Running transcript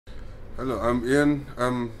Hello, I'm Ian.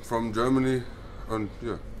 I'm from Germany, and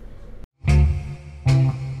yeah.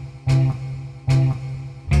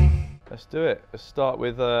 Let's do it. Let's start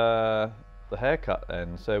with the haircut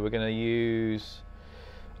then. So we're going to use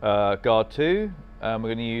guard 2, and we're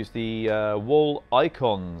going to use the wall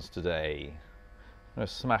icons today. I'm going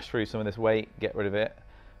to smash through some of this weight, get rid of it.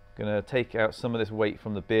 I'm going to take out some of this weight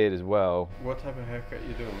from the beard as well. What type of haircut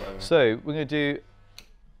you doing, by the way? So we're going to do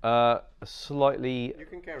a slightly. You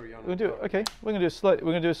can carry on. We're going to do okay. We're going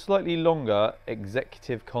to do a slightly longer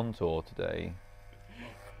executive contour today.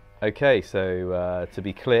 Okay, so to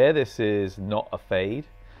be clear, this is not a fade.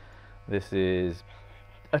 This is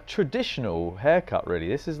a traditional haircut, really.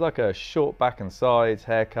 This is like a short back and sides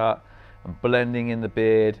haircut. I'm blending in the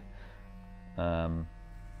beard. And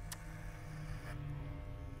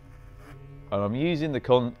I'm using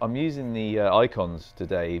the icons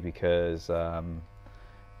today because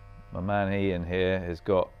my man Ian here has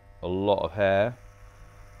got a lot of hair,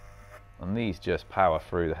 and these just power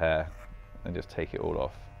through the hair and just take it all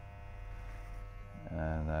off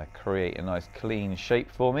and create a nice clean shape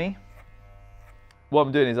for me. What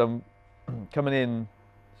I'm doing is I'm coming in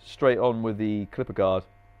straight on with the clipper guard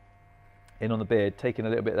in on the beard, taking a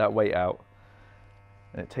little bit of that weight out,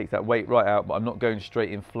 and it takes that weight right out, but I'm not going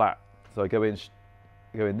straight in flat. So I go in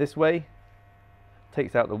this way,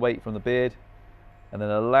 takes out the weight from the beard, and then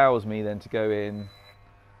allows me then to go in,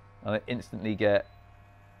 and I instantly get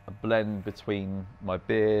a blend between my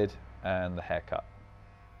beard and the haircut.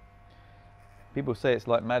 People say it's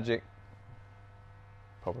like magic.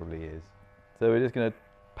 Probably is. So we're just going to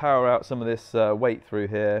power out some of this weight through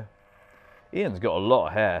here. Ian's got a lot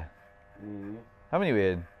of hair. Mm. How many,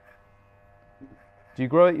 Ian? Do you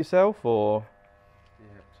grow it yourself, or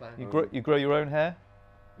you grow your own hair?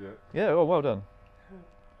 Yeah. Yeah. Oh, well done.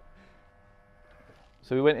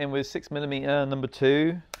 So we went in with 6mm number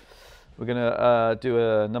 2. We're going to do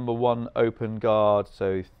a number 1 open guard,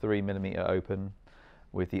 so 3mm open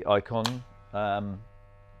with the icon.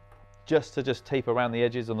 Just to tape around the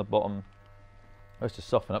edges on the bottom, just to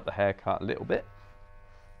soften up the haircut a little bit,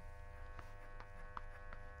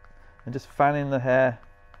 and just fanning the hair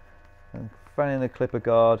and fanning the clipper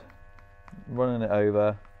guard, running it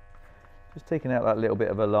over, just taking out that little bit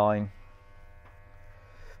of a line.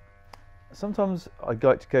 Sometimes I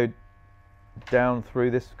like to go down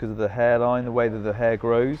through this because of the hairline, the way that the hair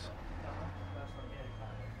grows.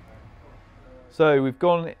 So we've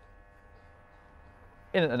gone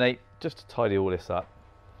in at an 8 just to tidy all this up,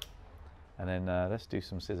 and then let's do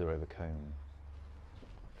some scissor over comb.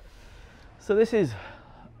 So this is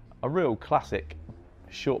a real classic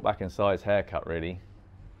short back and sides haircut, really.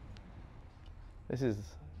 This is,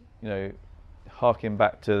 you know, harking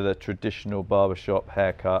back to the traditional barbershop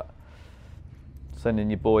haircut.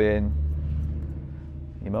 Sending your boy in,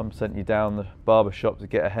 your mum sent you down the barbershop to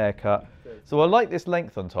get a haircut. So I like this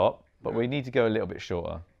length on top, but we need to go a little bit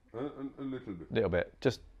shorter. A little bit. Little bit,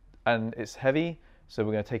 just, and it's heavy, so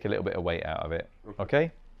we're going to take a little bit of weight out of it.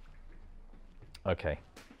 Okay? Okay.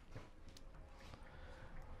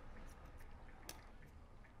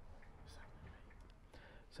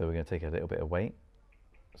 So we're going to take a little bit of weight.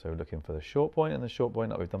 So we're looking for the short point and the short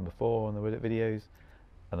point like we've done before on the videos,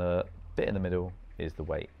 and a bit in the middle is the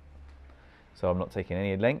weight. So I'm not taking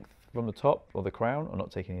any length from the top or the crown, I'm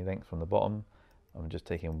not taking any length from the bottom, I'm just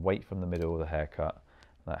taking weight from the middle of the haircut.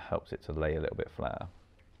 That helps it to lay a little bit flatter.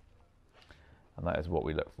 And that is what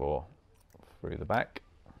we look for through the back.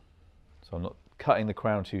 So I'm not cutting the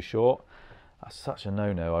crown too short. That's such a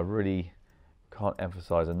no-no. I really can't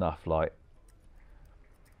emphasize enough, like,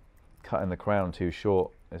 cutting the crown too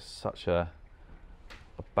short is such a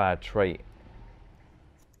bad trait.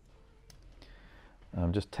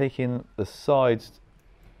 I'm just taking the sides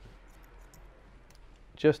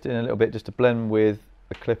just in a little bit, just to blend with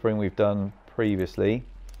the clippering we've done previously.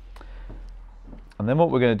 And then what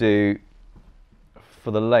we're going to do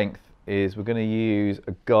for the length is we're going to use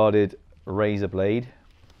a guarded razor blade.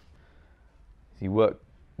 So you work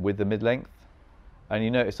with the mid-length, and you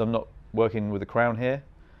notice I'm not working with the crown here.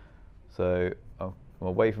 So I'm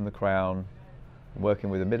away from the crown, I'm working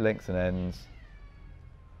with the mid-lengths and ends.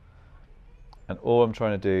 And all I'm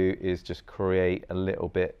trying to do is just create a little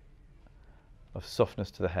bit of softness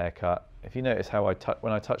to the haircut. If you notice how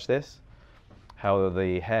when I touch this, how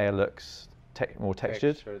the hair looks more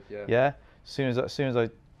textured. Yeah. As soon as I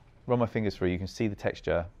run my fingers through, you can see the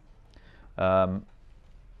texture. I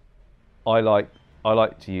like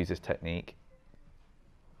to use this technique.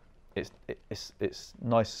 It's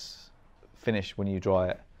nice finish when you dry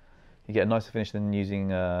it. You get a nicer finish than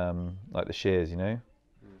using like the shears, you know.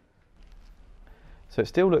 So it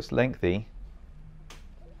still looks lengthy,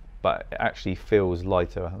 but it actually feels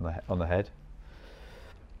lighter on the head.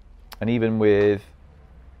 And even with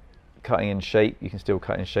cutting in shape, you can still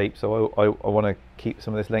cut in shape. So I want to keep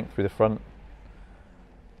some of this length through the front,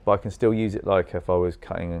 but I can still use it like if I was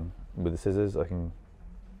cutting with the scissors. I can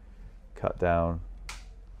cut down,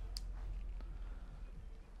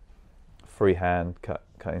 freehand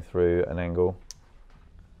cutting through an angle,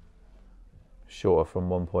 shorter from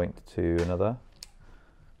one point to another.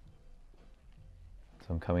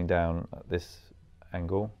 So I'm coming down at this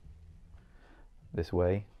angle, this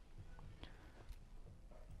way.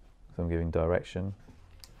 So I'm giving direction.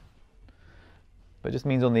 But it just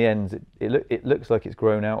means on the ends, it looks like it's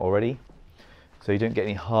grown out already. So you don't get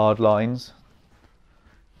any hard lines.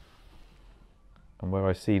 And where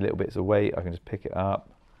I see little bits of weight, I can just pick it up,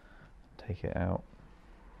 take it out.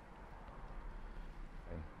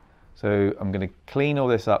 So I'm going to clean all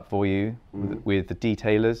this up for you with the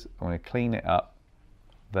detailers. I'm going to clean it up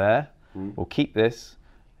there. We'll keep this.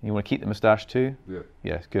 You want to keep the moustache too? Yeah.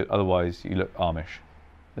 Yes, good. Otherwise you look Amish.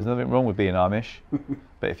 There's nothing wrong with being Amish,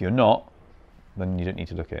 but if you're not, then you don't need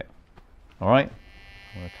to look at it. All right?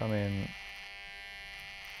 I'm going to come in.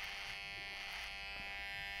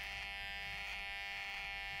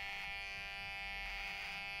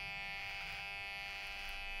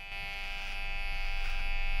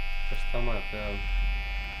 First time I've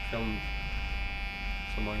filmed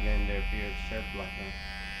someone getting their beard shed like that.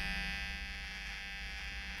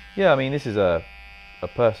 Yeah, I mean, this is a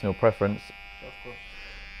personal preference. Of course.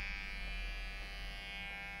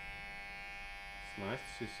 It's nice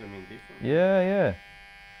to see something different. Yeah.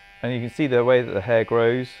 And you can see the way that the hair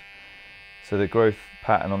grows. So the growth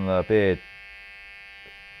pattern on the beard.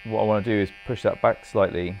 What I want to do is push that back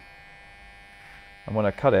slightly. And when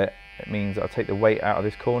I cut it, it means I'll take the weight out of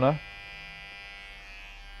this corner.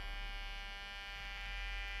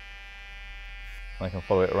 I can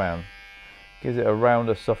follow it around. Gives it a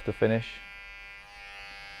rounder, softer finish.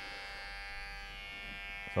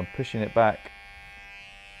 So I'm pushing it back.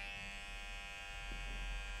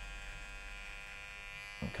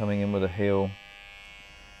 I'm coming in with the heel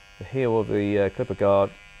of the clipper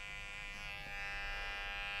guard.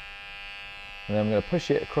 And then I'm going to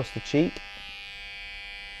push it across the cheek.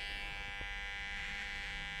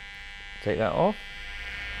 Take that off.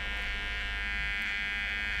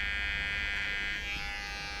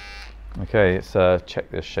 Okay, let's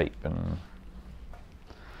check the shape and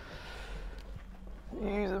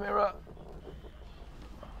use the mirror.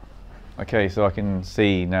 Okay, so I can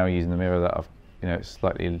see now using the mirror that it's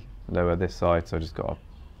slightly lower this side, so I just got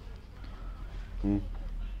to.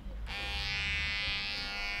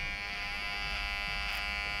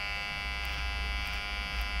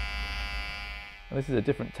 This is a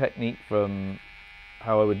different technique from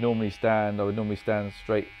how I would normally stand. I would normally stand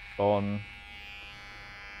straight on,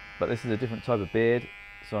 but this is a different type of beard,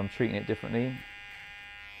 so I'm treating it differently.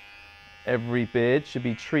 Every beard should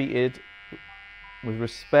be treated with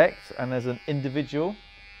respect and as an individual.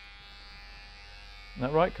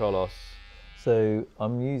 Isn't that right, Carlos? So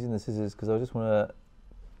I'm using the scissors because I just want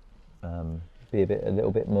to be a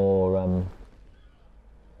little bit more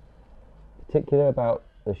particular about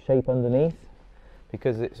the shape underneath.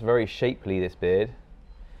 Because it's very shapely, this beard,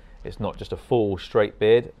 it's not just a full straight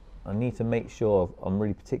beard. I need to make sure I'm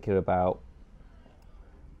really particular about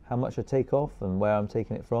how much I take off and where I'm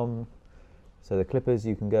taking it from. So the clippers,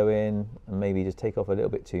 you can go in and maybe just take off a little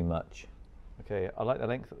bit too much. Okay, I like the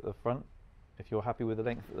length at the front. If you're happy with the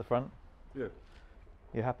length at the front. Yeah.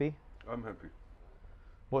 You happy? I'm happy.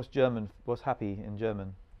 What's German? What's happy in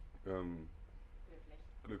German?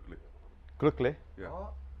 Glücklich. Glücklich? Yeah.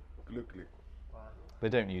 Glücklich. They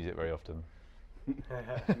don't use it very often.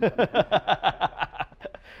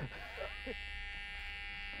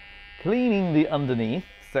 Cleaning the underneath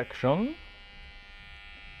section.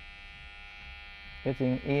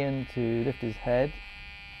 Getting Ian to lift his head.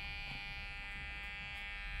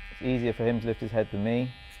 It's easier for him to lift his head than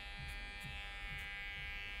me.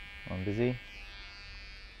 I'm busy.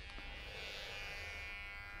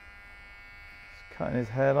 Just cutting his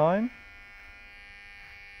hairline.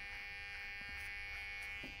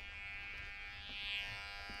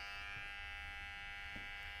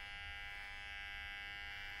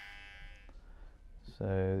 So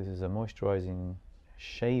this is a moisturizing,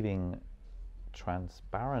 shaving,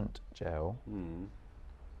 transparent gel.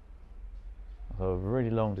 A really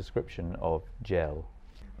long description of gel.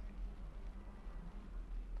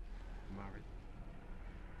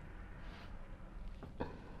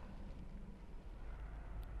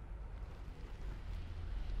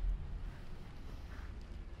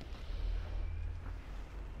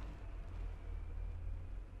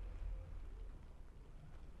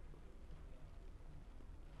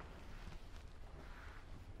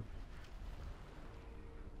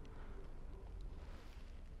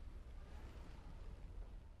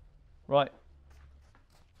 Right.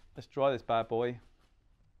 Let's dry this bad boy.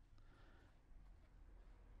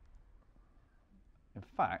 In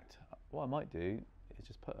fact, what I might do is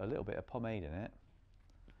just put a little bit of pomade in it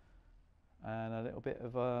and a little bit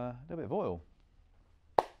of oil.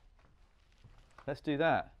 Let's do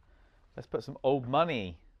that. Let's put some old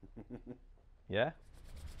money. Yeah?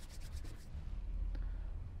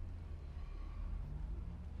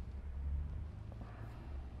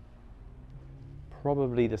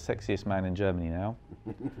 Probably the sexiest man in Germany now,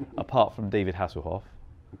 apart from David Hasselhoff.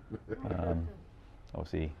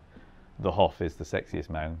 Obviously, the Hoff is the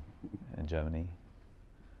sexiest man in Germany.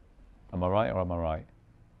 Am I right or am I right?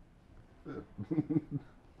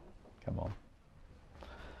 Come on.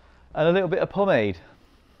 And a little bit of pomade.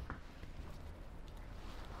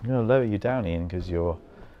 I'm going to lower you down, Ian, because you're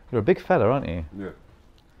a big fella, aren't you? Yeah.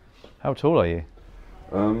 How tall are you?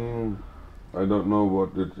 I don't know what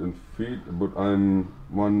it's in feet, but I'm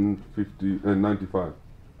 95.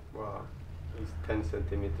 Wow, he's 10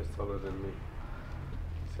 centimeters taller than me.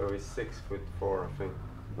 So he's 6'4", I think.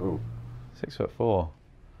 Oh. 6'4".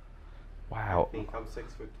 Wow. I think I'm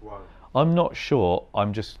 6'1". I'm not short.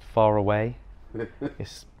 I'm just far away.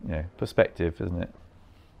 It's perspective, isn't it?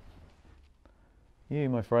 You,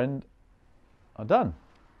 my friend, are done.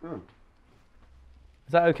 Yeah.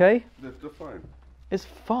 Is that okay? That's just fine. It's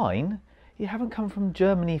fine. You haven't come from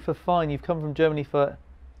Germany for fine. You've come from Germany for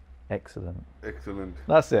excellent. Excellent.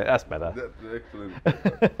 That's it. That's better. That's excellent.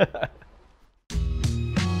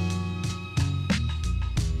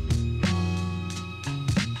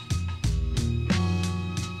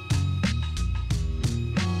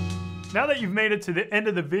 Now that you've made it to the end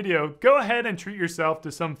of the video, go ahead and treat yourself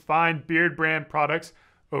to some fine Beardbrand products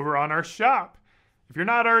over on our shop. If you're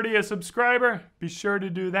not already a subscriber, be sure to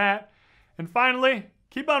do that. And finally,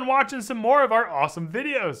 keep on watching some more of our awesome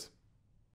videos.